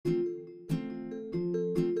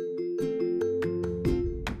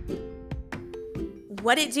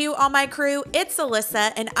What it do, all my crew? It's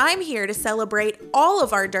Alyssa, and I'm here to celebrate all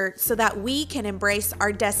of our dirt so that we can embrace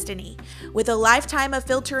our destiny. With a lifetime of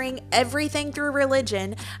filtering everything through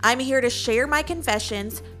religion, I'm here to share my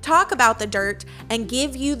confessions, talk about the dirt, and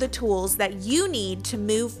give you the tools that you need to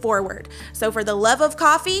move forward. So for the love of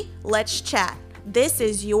coffee, let's chat. This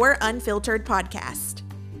is your Unfiltered Podcast.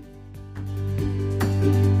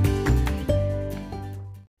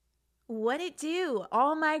 What it do,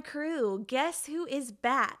 all my crew? Guess who is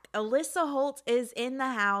back? Alyssa Holt is in the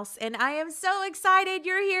house, and I am so excited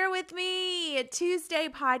you're here with me. Tuesday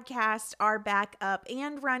podcasts are back up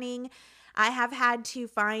and running. I have had to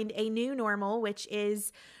find a new normal, which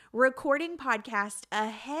is recording podcast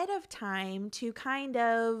ahead of time to kind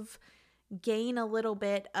of gain a little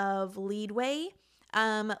bit of leadway.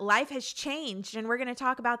 Life has changed, and we're going to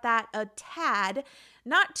talk about that a tad,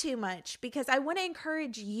 not too much, because I want to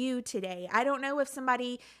encourage you today. I don't know if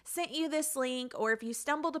somebody sent you this link or if you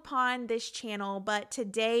stumbled upon this channel, but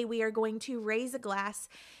today we are going to raise a glass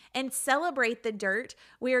and celebrate the dirt.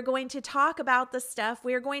 We are going to talk about the stuff.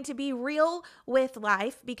 We are going to be real with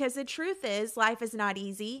life, because the truth is life is not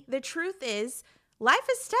easy. The truth is life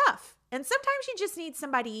is tough, and sometimes you just need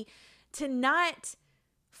somebody to not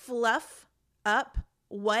fluff up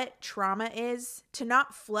what trauma is, to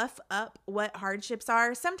not fluff up what hardships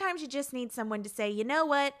are. Sometimes you just need someone to say, you know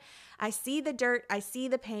what? I see the dirt. I see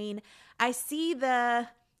the pain. I see the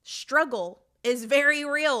struggle is very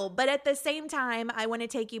real. But at the same time, I want to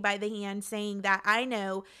take you by the hand saying that I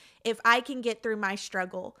know if I can get through my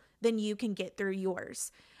struggle, then you can get through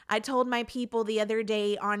yours. I told my people the other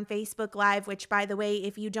day on Facebook Live, which, by the way,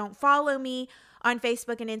 if you don't follow me on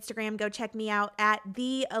Facebook and Instagram, go check me out at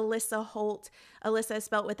the Alyssa Holt. Alyssa is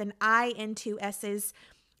spelled with an I and two S's.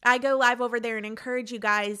 I go live over there and encourage you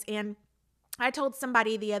guys. And I told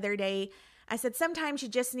somebody the other day, I said, sometimes you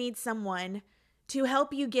just need someone to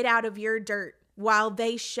help you get out of your dirt while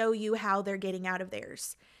they show you how they're getting out of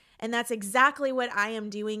theirs. And that's exactly what I am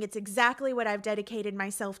doing. It's exactly what I've dedicated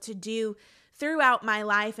myself to do throughout my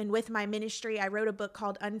life and with my ministry. I wrote a book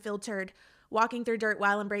called Unfiltered, Walking Through Dirt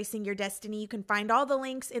While Embracing Your Destiny. You can find all the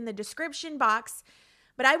links in the description box.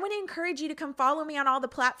 But I want to encourage you to come follow me on all the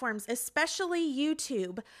platforms, especially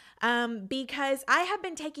YouTube, because I have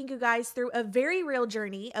been taking you guys through a very real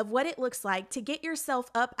journey of what it looks like to get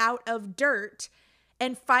yourself up out of dirt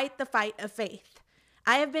and fight the fight of faith.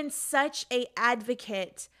 I have been such an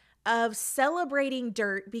advocate of celebrating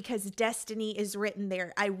dirt because destiny is written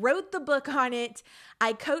there. I wrote the book on it.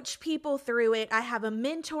 I coach people through it. I have a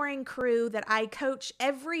mentoring crew that I coach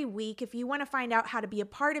every week. If you want to find out how to be a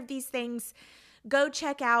part of these things, go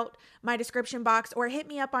check out my description box or hit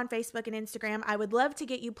me up on Facebook and Instagram. I would love to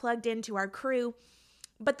get you plugged into our crew.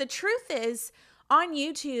 But the truth is, on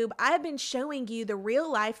YouTube, I have been showing you the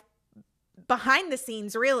real life behind the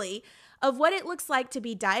scenes, really, of what it looks like to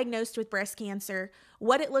be diagnosed with breast cancer,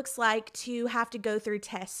 what it looks like to have to go through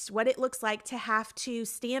tests, what it looks like to have to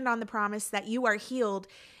stand on the promise that you are healed,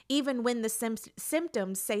 even when the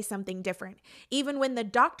symptoms say something different, even when the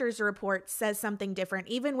doctor's report says something different,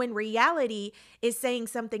 even when reality is saying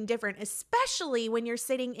something different, especially when you're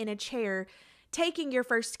sitting in a chair taking your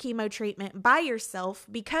first chemo treatment by yourself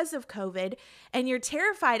because of COVID, and you're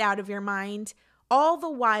terrified out of your mind, all the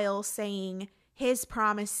while saying, His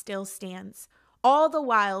promise still stands. All the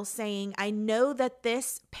while saying, I know that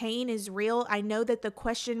this pain is real. I know that the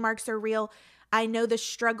question marks are real. I know the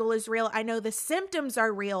struggle is real. I know the symptoms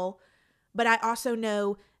are real. But I also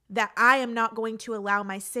know that I am not going to allow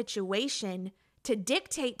my situation to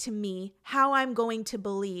dictate to me how I'm going to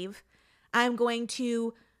believe. I'm going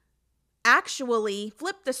to actually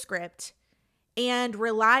flip the script and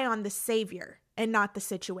rely on the Savior and not the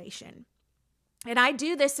situation. And I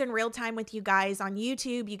do this in real time with you guys on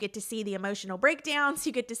YouTube. You get to see the emotional breakdowns.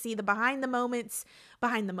 You get to see the behind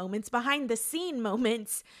the scene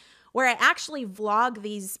moments where I actually vlog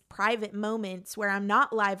these private moments where I'm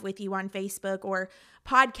not live with you on Facebook or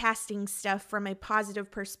podcasting stuff from a positive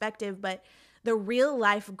perspective, but the real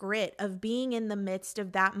life grit of being in the midst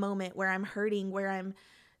of that moment where I'm hurting, where I'm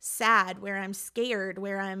sad, where I'm scared,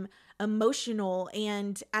 where I'm emotional,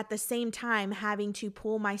 and at the same time having to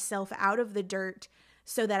pull myself out of the dirt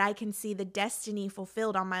so that I can see the destiny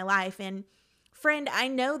fulfilled on my life. And friend, I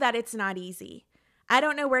know that it's not easy. I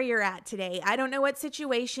don't know where you're at today. I don't know what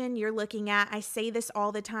situation you're looking at. I say this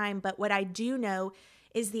all the time, but what I do know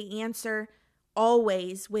is the answer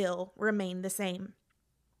always will remain the same.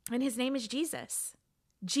 And his name is Jesus.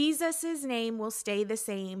 Jesus' name will stay the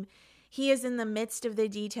same. He is in the midst of the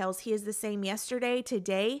details. He is the same yesterday,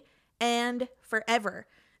 today, and forever.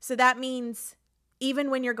 So that means even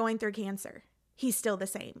when you're going through cancer, He's still the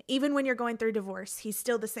same. Even when you're going through divorce, he's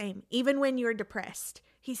still the same. Even when you're depressed,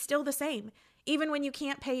 he's still the same. Even when you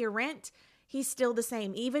can't pay your rent, he's still the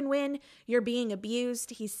same. Even when you're being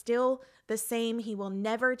abused, he's still the same. He will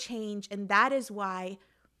never change. And that is why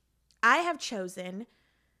I have chosen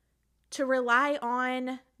to rely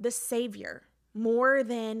on the Savior more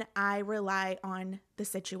than I rely on the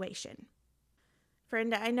situation.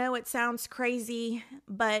 Friend, I know it sounds crazy,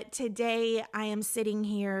 but today I am sitting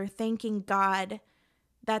here thanking God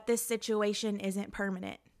that this situation isn't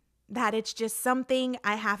permanent, that it's just something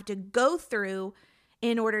I have to go through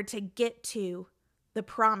in order to get to the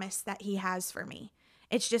promise that He has for me.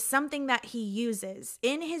 It's just something that He uses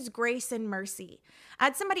in His grace and mercy. I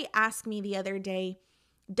had somebody ask me the other day,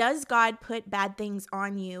 does God put bad things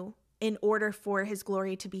on you in order for His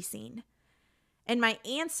glory to be seen? And my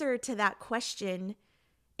answer to that question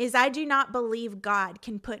is I do not believe God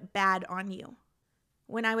can put bad on you.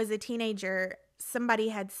 When I was a teenager, somebody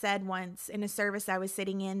had said once in a service I was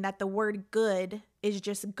sitting in that the word good is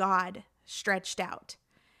just God stretched out.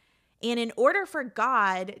 And in order for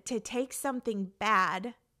God to take something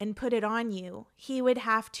bad and put it on you, He would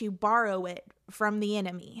have to borrow it from the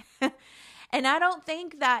enemy. And I don't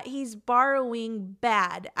think that He's borrowing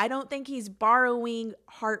bad. I don't think He's borrowing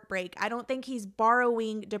heartbreak. I don't think He's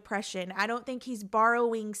borrowing depression. I don't think He's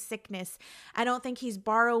borrowing sickness. I don't think He's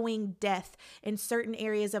borrowing death in certain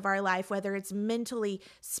areas of our life, whether it's mentally,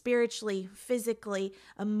 spiritually, physically,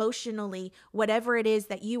 emotionally, whatever it is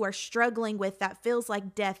that you are struggling with that feels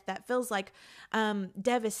like death, that feels like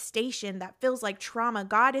devastation, that feels like trauma.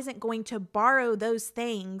 God isn't going to borrow those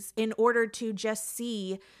things in order to just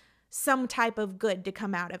see some type of good to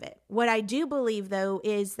come out of it. What I do believe, though,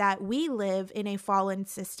 is that we live in a fallen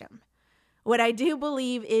system. What I do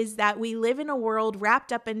believe is that we live in a world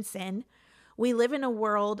wrapped up in sin. We live in a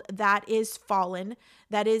world that is fallen,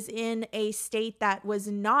 that is in a state that was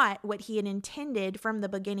not what He had intended from the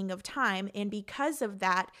beginning of time. And because of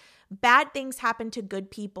that, bad things happen to good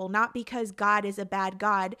people, not because God is a bad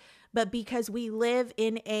God, but because we live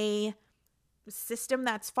in a system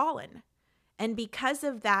that's fallen. And because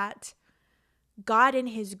of that, God in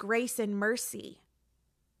His grace and mercy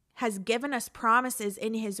has given us promises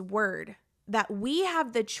in His word that we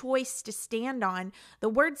have the choice to stand on. The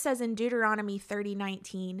word says in Deuteronomy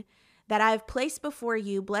 30:19 that I have placed before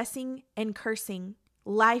you blessing and cursing,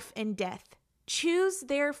 life and death. Choose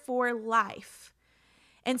therefore life.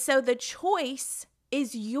 And so the choice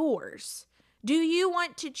is yours. Do you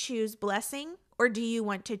want to choose blessing or do you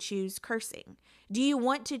want to choose cursing? Do you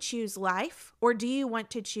want to choose life or do you want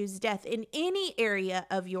to choose death? In any area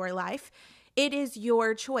of your life, it is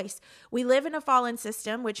your choice. We live in a fallen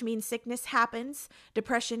system, which means sickness happens,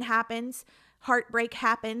 depression happens, heartbreak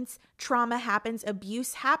happens, trauma happens,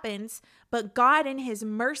 abuse happens. But God in His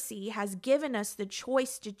mercy has given us the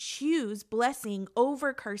choice to choose blessing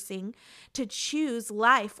over cursing, to choose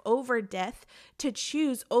life over death, to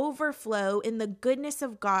choose overflow in the goodness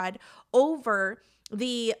of God over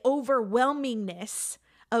the overwhelmingness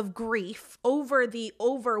of grief, over the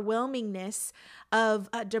overwhelmingness of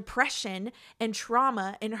depression and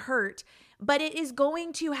trauma and hurt. But it is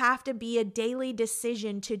going to have to be a daily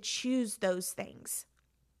decision to choose those things.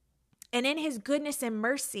 And in His goodness and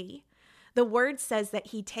mercy, the word says that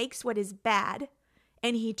He takes what is bad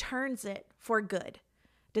and He turns it for good.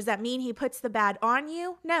 Does that mean He puts the bad on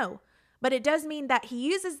you? No. But it does mean that He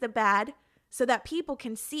uses the bad so that people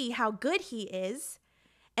can see how good He is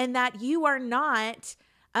and that you are not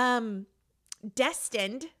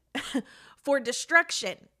destined for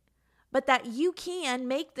destruction, but that you can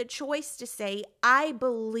make the choice to say, I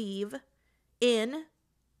believe in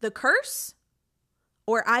the curse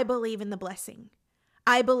or I believe in the blessing.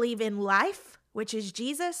 I believe in life, which is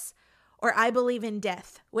Jesus, or I believe in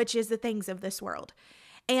death, which is the things of this world.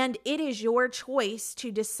 And it is your choice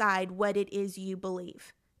to decide what it is you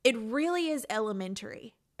believe. It really is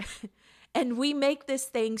elementary. And we make this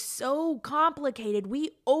thing so complicated.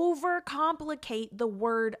 We overcomplicate the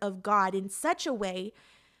word of God in such a way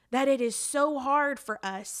that it is so hard for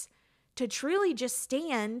us to truly just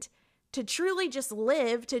stand, to truly just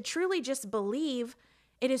live, to truly just believe.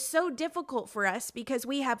 It is so difficult for us because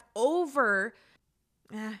we have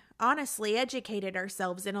honestly educated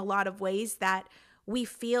ourselves in a lot of ways that we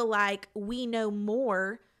feel like we know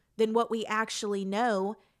more than what we actually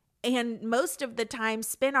know. And most of the time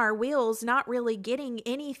spin our wheels, not really getting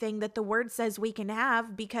anything that the word says we can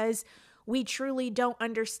have because we truly don't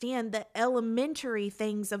understand the elementary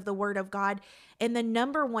things of the word of God. And the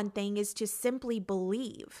number one thing is to simply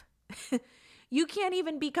believe. You can't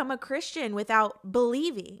even become a Christian without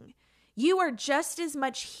believing. You are just as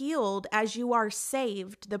much healed as you are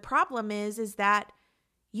saved. The problem is that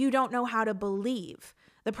you don't know how to believe.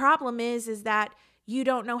 The problem is that you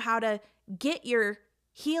don't know how to get your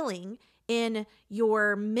healing in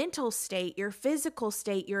your mental state, your physical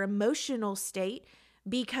state, your emotional state,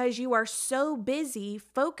 because you are so busy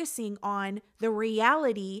focusing on the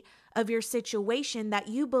reality of your situation that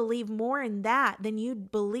you believe more in that than you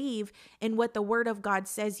believe in what the Word of God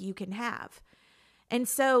says you can have. And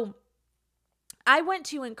so I want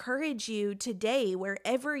to encourage you today,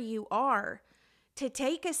 wherever you are, to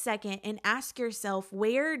take a second and ask yourself,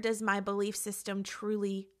 where does my belief system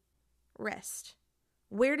truly rest?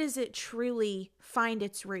 Where does it truly find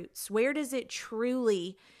its roots? Where does it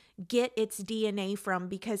truly get its DNA from?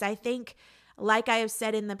 Because I think, like I have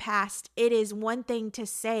said in the past, it is one thing to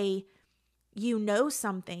say you know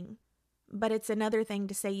something, but it's another thing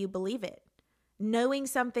to say you believe it. Knowing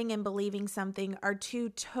something and believing something are two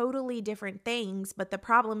totally different things, but the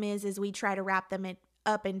problem is we try to wrap them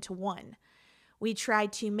up into one. We try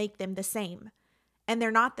to make them the same, and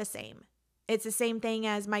they're not the same. It's the same thing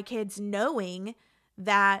as my kids knowing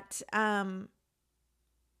that I'm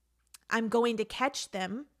going to catch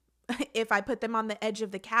them if I put them on the edge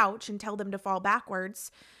of the couch and tell them to fall backwards.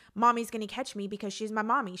 Mommy's going to catch me because she's my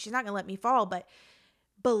mommy. She's not going to let me fall, but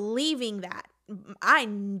believing that, I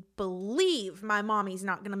believe my mommy's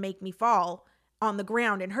not going to make me fall on the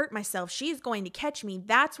ground and hurt myself. She's going to catch me.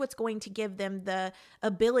 That's what's going to give them the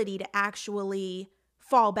ability to actually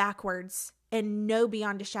fall backwards and know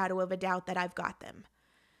beyond a shadow of a doubt that I've got them.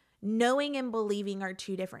 Knowing and believing are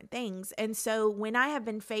two different things. And so when I have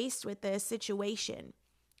been faced with this situation,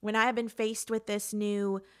 when I have been faced with this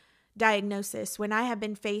new diagnosis, when I have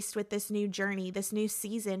been faced with this new journey, this new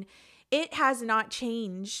season, it has not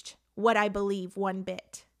changed what I believe one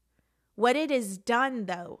bit. What it has done,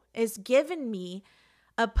 though, is given me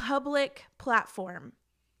a public platform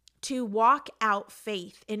to walk out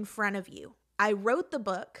faith in front of you. I wrote the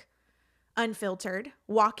book, Unfiltered,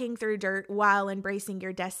 Walking Through Dirt While Embracing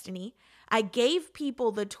Your Destiny. I gave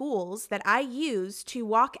people the tools that I use to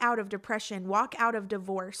walk out of depression, walk out of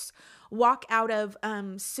divorce, walk out of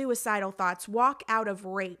suicidal thoughts, walk out of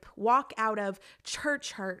rape, walk out of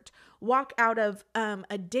church hurt, walk out of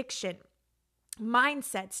addiction,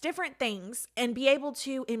 mindsets, different things, and be able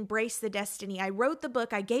to embrace the destiny. I wrote the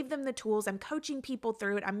book. I gave them the tools. I'm coaching people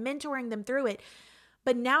through it. I'm mentoring them through it.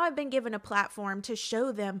 But now I've been given a platform to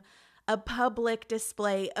show them a public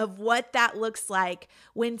display of what that looks like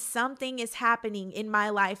when something is happening in my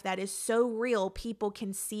life that is so real. People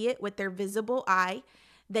can see it with their visible eye.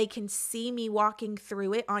 They can see me walking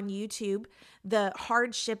through it on YouTube, the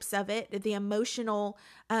hardships of it, the emotional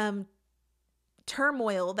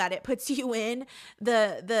turmoil that it puts you in,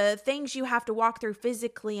 the things you have to walk through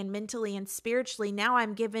physically and mentally and spiritually. Now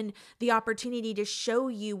I'm given the opportunity to show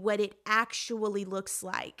you what it actually looks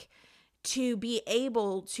like to be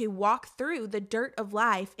able to walk through the dirt of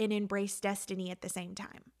life and embrace destiny at the same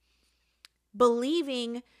time.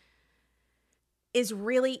 Believing is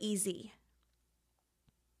really easy.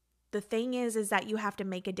 The thing is that you have to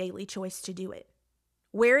make a daily choice to do it.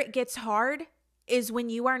 Where it gets hard is when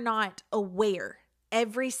you are not aware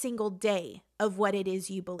every single day of what it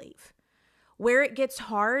is you believe. Where it gets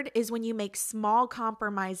hard is when you make small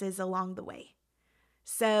compromises along the way.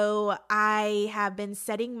 So I have been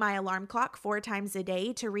setting my alarm clock 4 times a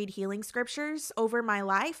day to read healing scriptures over my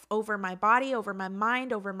life, over my body, over my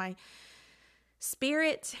mind, over my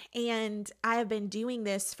spirit. And I have been doing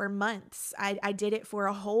this for months. I did it for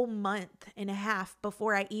a whole month and a half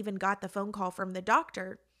before I even got the phone call from the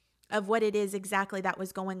doctor of what it is exactly that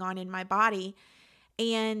was going on in my body.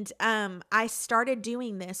 And I started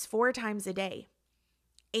doing this 4 times a day.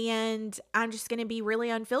 And I'm just going to be really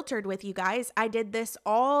unfiltered with you guys. I did this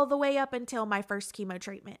all the way up until my first chemo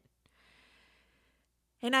treatment.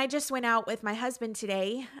 And I just went out with my husband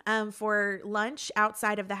today for lunch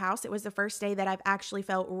outside of the house. It was the first day that I've actually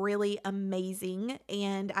felt really amazing.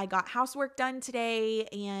 And I got housework done today.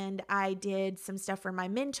 And I did some stuff for my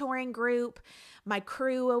mentoring group, my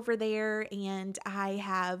crew over there. And I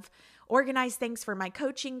have organized things for my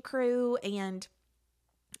coaching crew. And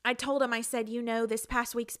I told him, I said, this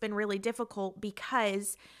past week's been really difficult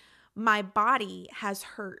because my body has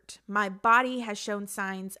hurt. My body has shown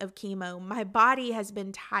signs of chemo. My body has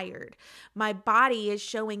been tired. My body is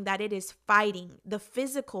showing that it is fighting the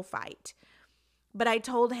physical fight. But I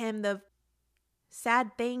told him the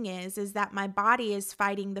sad thing is that my body is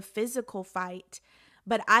fighting the physical fight,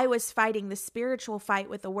 but I was fighting the spiritual fight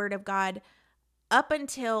with the Word of God up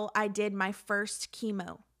until I did my first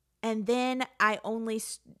chemo. And then I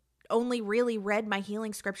only really read my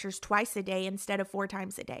healing scriptures twice a day instead of 4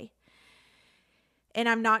 times a day. And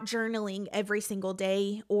I'm not journaling every single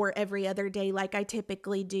day or every other day like I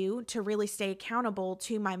typically do to really stay accountable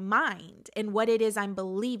to my mind and what it is I'm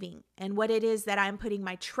believing and what it is that I'm putting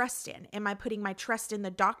my trust in. Am I putting my trust in the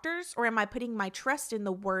doctors, or am I putting my trust in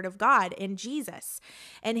the Word of God and Jesus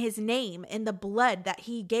and His name and the blood that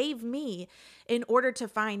He gave me in order to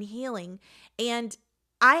find healing? And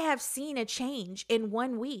I have seen a change in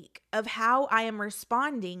 1 week of how I am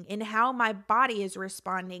responding and how my body is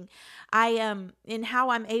responding. In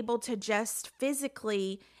how I'm able to just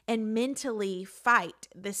physically and mentally fight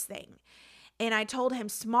this thing. And I told him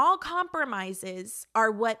small compromises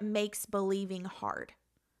are what makes believing hard.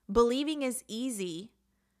 Believing is easy,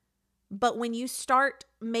 but when you start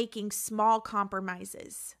making small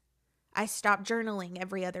compromises, I stopped journaling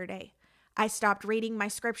every other day. I stopped reading my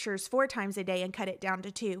scriptures 4 times a day and cut it down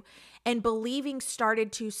to 2. And believing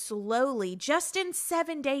started to slowly, just in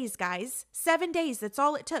 7 days, guys, 7 days, that's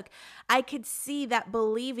all it took. I could see that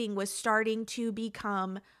believing was starting to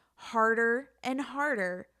become harder and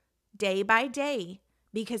harder day by day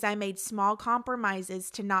because I made small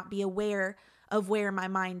compromises to not be aware of where my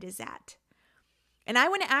mind is at. And I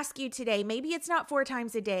want to ask you today, maybe it's not 4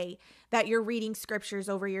 times a day that you're reading scriptures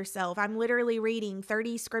over yourself. I'm literally reading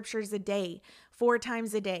 30 scriptures a day, 4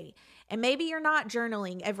 times a day. And maybe you're not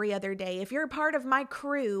journaling every other day. If you're a part of my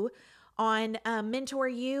crew on Mentor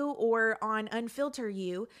You or on Unfilter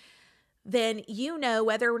You, then you know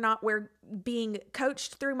whether or not we're being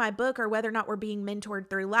coached through my book or whether or not we're being mentored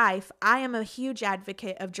through life. I am a huge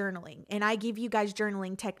advocate of journaling, and I give you guys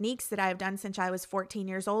journaling techniques that I have done since I was 14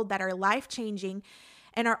 years old that are life-changing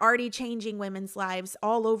and are already changing women's lives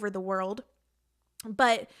all over the world.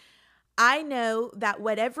 But I know that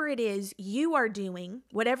whatever it is you are doing,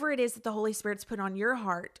 whatever it is that the Holy Spirit's put on your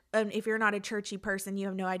heart, and if you're not a churchy person, you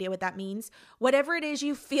have no idea what that means, whatever it is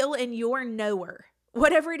you feel in your knower,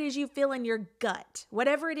 whatever it is you feel in your gut,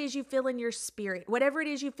 whatever it is you feel in your spirit, whatever it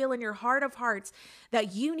is you feel in your heart of hearts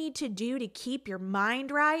that you need to do to keep your mind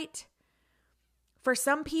right. For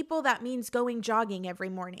some people, that means going jogging every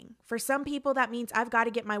morning. For some people, that means I've got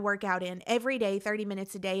to get my workout in every day, 30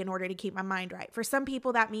 minutes a day in order to keep my mind right. For some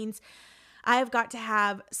people, that means I've got to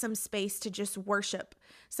have some space to just worship.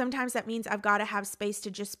 Sometimes that means I've got to have space to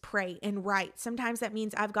just pray and write. Sometimes that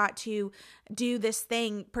means I've got to do this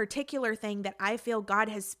particular thing that I feel God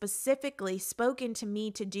has specifically spoken to me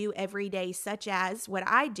to do every day, such as what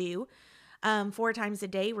I do 4 times a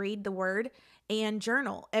day, read the Word and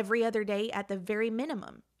journal every other day at the very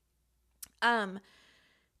minimum.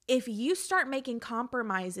 If you start making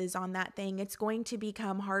compromises on that thing, it's going to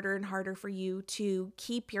become harder and harder for you to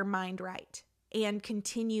keep your mind right and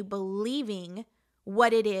continue believing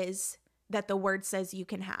what it is that the Word says you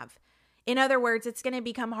can have. In other words, it's going to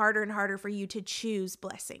become harder and harder for you to choose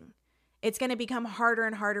blessing. It's going to become harder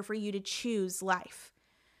and harder for you to choose life.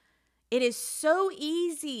 It is so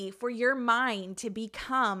easy for your mind to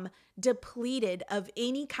become depleted of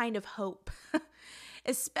any kind of hope.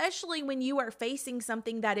 Especially when you are facing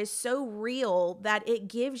something that is so real that it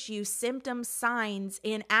gives you symptoms, signs,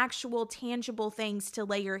 and actual tangible things to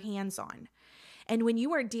lay your hands on. And when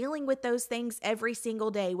you are dealing with those things every single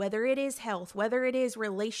day, whether it is health, whether it is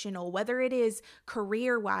relational, whether it is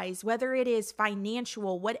career-wise, whether it is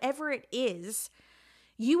financial, whatever it is,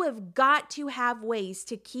 you have got to have ways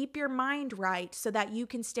to keep your mind right so that you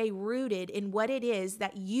can stay rooted in what it is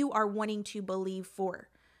that you are wanting to believe for.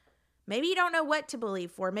 Maybe you don't know what to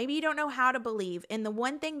believe for. Maybe you don't know how to believe. And the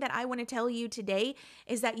one thing that I want to tell you today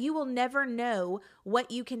is that you will never know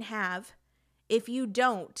what you can have if you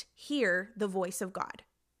don't hear the voice of God.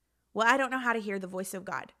 Well, I don't know how to hear the voice of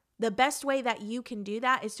God. The best way that you can do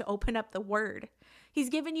that is to open up the Word. He's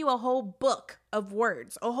given you a whole book of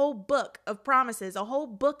words, a whole book of promises, a whole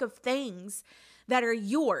book of things that are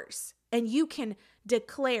yours. And you can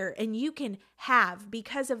declare and you can have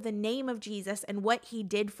because of the name of Jesus and what He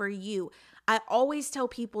did for you. I always tell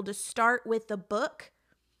people to start with the book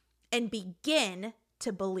and begin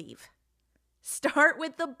to believe. Start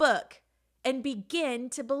with the book and begin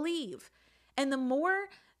to believe. And the more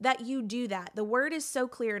that you do that, the Word is so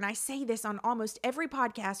clear. And I say this on almost every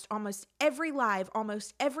podcast, almost every live,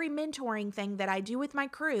 almost every mentoring thing that I do with my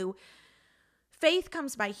crew. Faith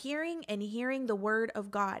comes by hearing and hearing the Word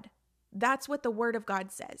of God. That's what the Word of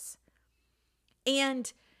God says.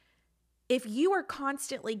 And if you are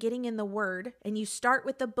constantly getting in the Word and you start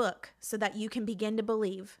with the book so that you can begin to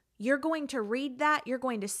believe, you're going to read that, you're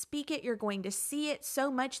going to speak it, you're going to see it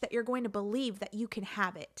so much that you're going to believe that you can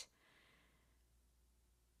have it.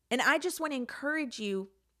 And I just want to encourage you,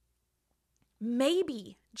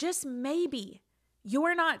 maybe, just maybe,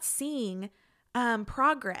 you're not seeing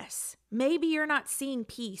progress. Maybe you're not seeing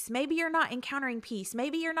peace. Maybe you're not encountering peace.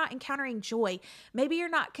 Maybe you're not encountering joy. Maybe you're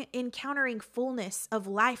not encountering fullness of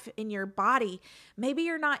life in your body. Maybe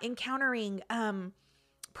you're not encountering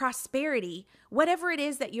prosperity. Whatever it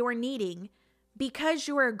is that you're needing, because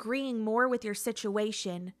you're agreeing more with your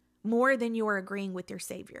situation more than you're agreeing with your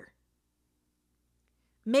Savior.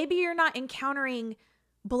 Maybe you're not encountering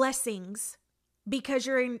blessings because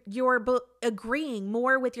you're agreeing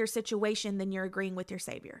more with your situation than you're agreeing with your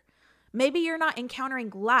Savior. Maybe you're not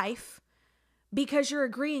encountering life because you're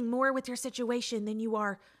agreeing more with your situation than you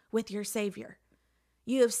are with your Savior.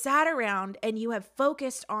 You have sat around and you have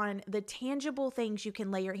focused on the tangible things you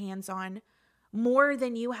can lay your hands on more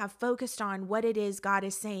than you have focused on what it is God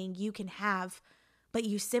is saying you can have. But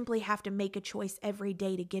you simply have to make a choice every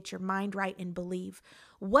day to get your mind right and believe.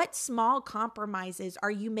 What small compromises are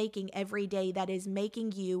you making every day that is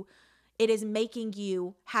making you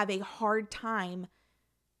have a hard time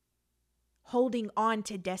holding on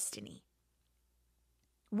to destiny?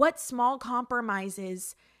 What small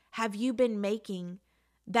compromises have you been making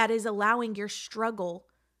that is allowing your struggle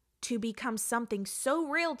to become something so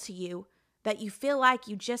real to you that you feel like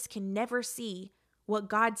you just can never see what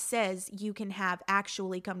God says you can have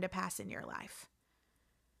actually come to pass in your life?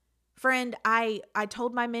 Friend, I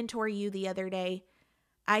told my mentor you the other day,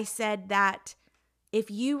 I said that if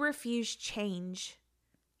you refuse change,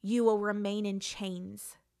 you will remain in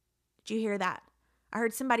chains. Did you hear that? I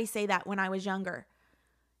heard somebody say that when I was younger.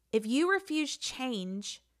 If you refuse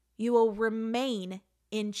change, you will remain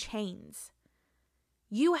in chains.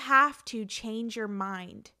 You have to change your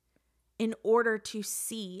mind in order to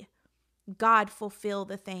see God fulfill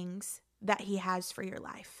the things that He has for your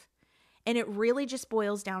life. And it really just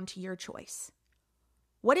boils down to your choice.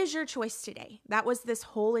 What is your choice today? That was this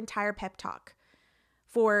whole entire pep talk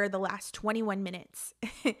for the last 21 minutes.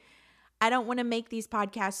 I don't want to make these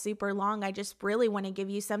podcasts super long. I just really want to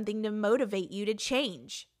give you something to motivate you to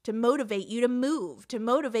change, to motivate you to move, to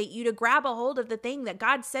motivate you to grab a hold of the thing that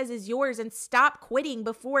God says is yours and stop quitting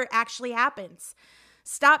before it actually happens.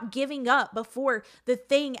 Stop giving up before the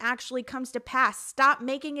thing actually comes to pass. Stop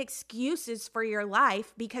making excuses for your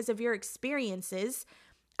life because of your experiences.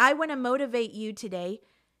 I want to motivate you today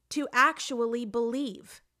to actually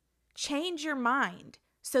believe. Change your mind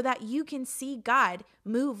so that you can see God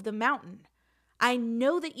move the mountain. I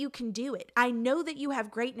know that you can do it. I know that you have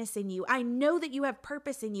greatness in you. I know that you have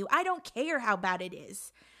purpose in you. I don't care how bad it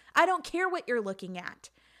is. I don't care what you're looking at.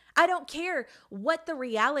 I don't care what the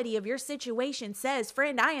reality of your situation says.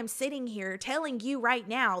 Friend, I am sitting here telling you right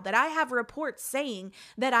now that I have reports saying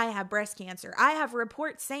that I have breast cancer. I have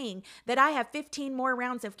reports saying that I have 15 more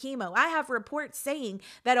rounds of chemo. I have reports saying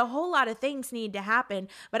that a whole lot of things need to happen,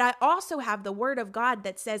 but I also have the word of God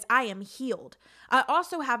that says I am healed. I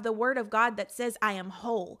also have the word of God that says I am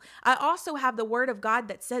whole. I also have the word of God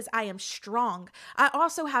that says I am strong. I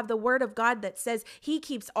also have the word of God that says He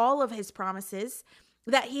keeps all of His promises,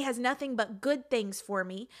 that He has nothing but good things for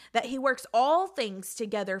me, that He works all things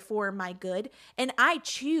together for my good. And I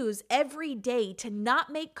choose every day to not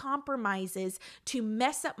make compromises to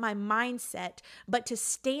mess up my mindset, but to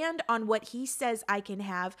stand on what He says I can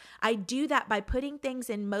have. I do that by putting things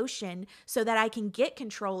in motion so that I can get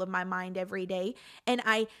control of my mind every day. And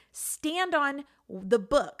I stand on the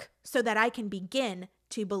book so that I can begin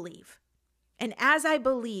to believe. And as I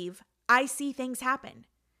believe, I see things happen.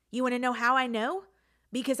 You want to know how I know?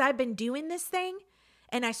 Because I've been doing this thing,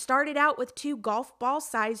 and I started out with 2 golf ball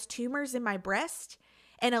sized tumors in my breast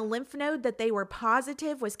and a lymph node that they were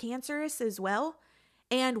positive was cancerous as well.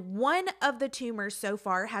 And one of the tumors so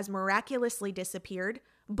far has miraculously disappeared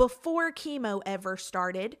before chemo ever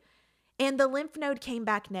started. And the lymph node came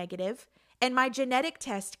back negative. And my genetic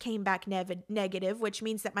test came back negative, which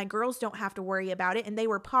means that my girls don't have to worry about it. And they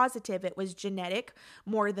were positive it was genetic,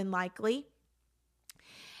 more than likely.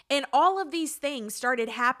 And all of these things started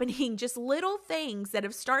happening, just little things that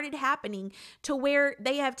have started happening to where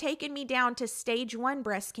they have taken me down to stage 1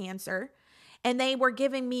 breast cancer. And they were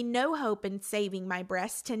giving me no hope in saving my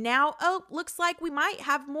breast to now, looks like we might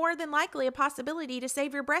have more than likely a possibility to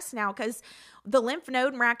save your breast now because the lymph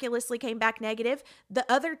node miraculously came back negative. The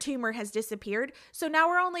other tumor has disappeared. So now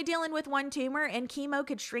we're only dealing with 1 tumor and chemo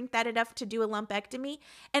could shrink that enough to do a lumpectomy.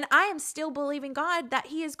 And I am still believing God that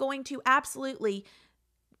He is going to absolutely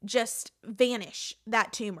just vanish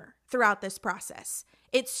that tumor throughout this process.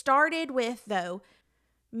 It started with, though,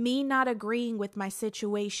 me not agreeing with my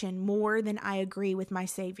situation more than I agree with my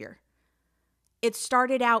Savior. It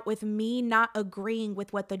started out with me not agreeing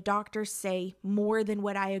with what the doctors say more than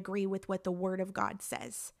what I agree with what the Word of God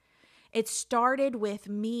says. It started with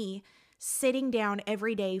me sitting down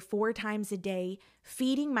every day, 4 times a day,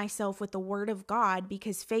 feeding myself with the word of God,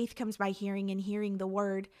 because faith comes by hearing and hearing the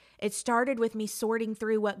word. It started with me sorting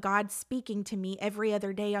through what God's speaking to me every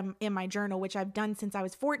other day in my journal, which I've done since I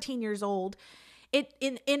was 14 years old.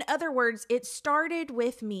 In other words, it started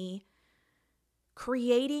with me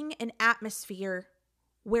creating an atmosphere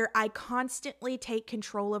where I constantly take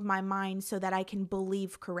control of my mind so that I can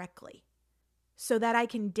believe correctly, so that I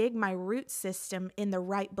can dig my root system in the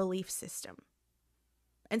right belief system.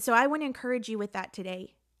 And so I want to encourage you with that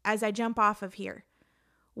today as I jump off of here.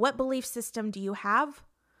 What belief system do you have?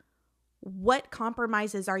 What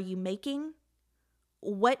compromises are you making?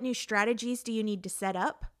 What new strategies do you need to set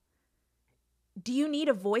up? Do you need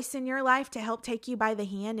a voice in your life to help take you by the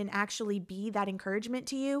hand and actually be that encouragement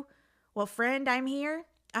to you? Well, friend, I'm here.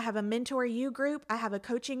 I have a Mentor You group. I have a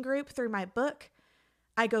coaching group through my book.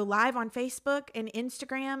 I go live on Facebook and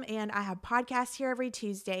Instagram, and I have podcasts here every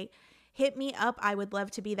Tuesday. Hit me up. I would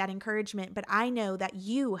love to be that encouragement, but I know that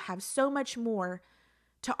you have so much more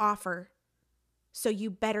to offer, so you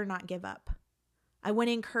better not give up. I want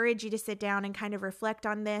to encourage you to sit down and kind of reflect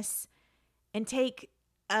on this and take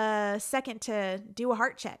a second to do a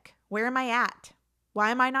heart check. Where am I at?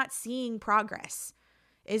 Why am I not seeing progress?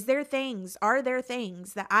 Are there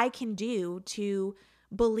things that I can do to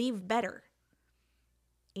believe better?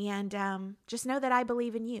 And just know that I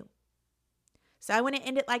believe in you. So I want to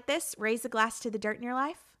end it like this. Raise a glass to the dirt in your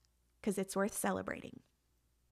life, because it's worth celebrating.